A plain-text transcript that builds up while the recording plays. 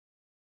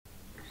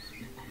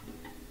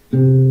Deep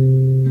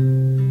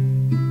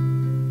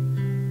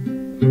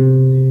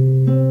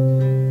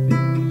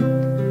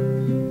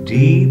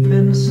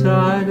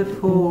inside the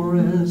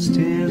forest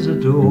is a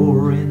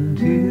door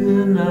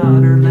into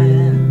another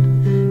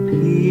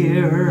land.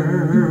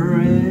 Here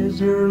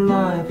is her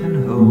life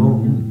and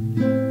home.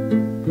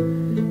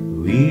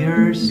 We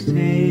are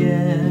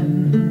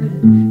staying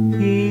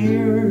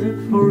here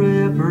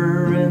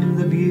forever in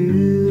the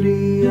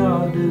beauty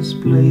of this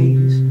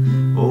place.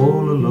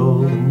 All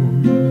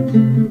alone,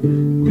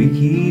 we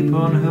keep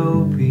on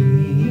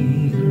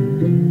hoping,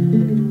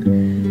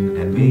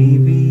 and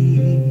maybe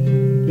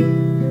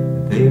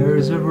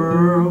there's a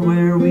world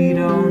where we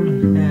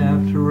don't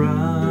have to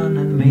run,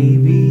 and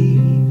maybe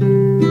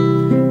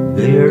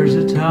there's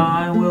a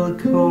time we'll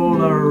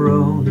call our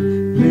own,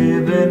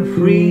 living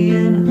free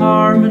in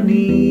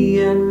harmony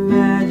and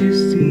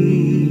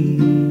majesty.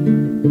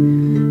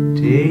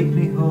 Take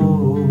me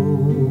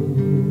home,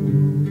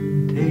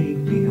 take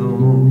me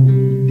home.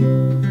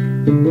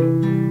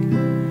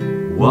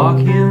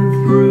 Walking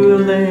through a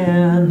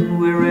land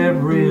where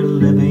every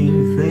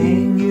living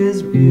thing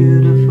is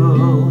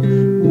beautiful.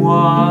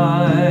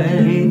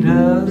 Why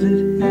does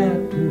it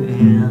have to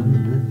end?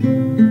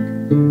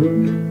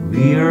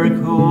 We are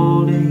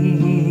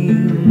calling,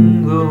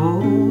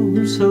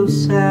 oh, so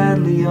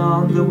sadly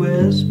on the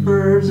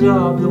whispers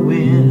of the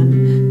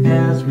wind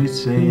as we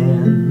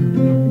send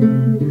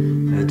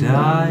a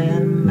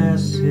dying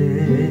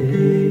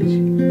message.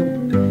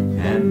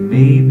 And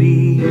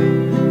maybe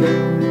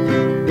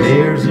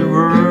there's a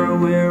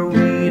world where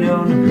we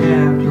don't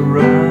have to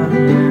run,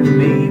 and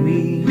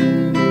maybe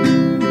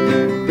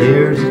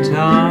there's a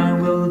time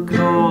we'll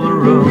call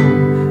our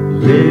own,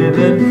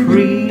 living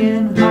free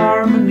in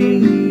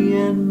harmony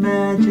and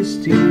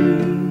majesty.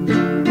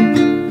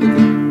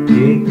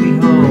 Take me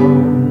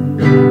home,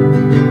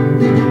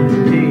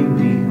 take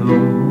me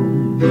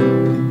home,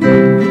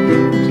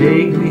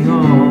 take me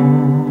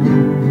home,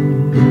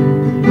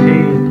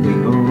 take me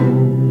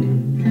home.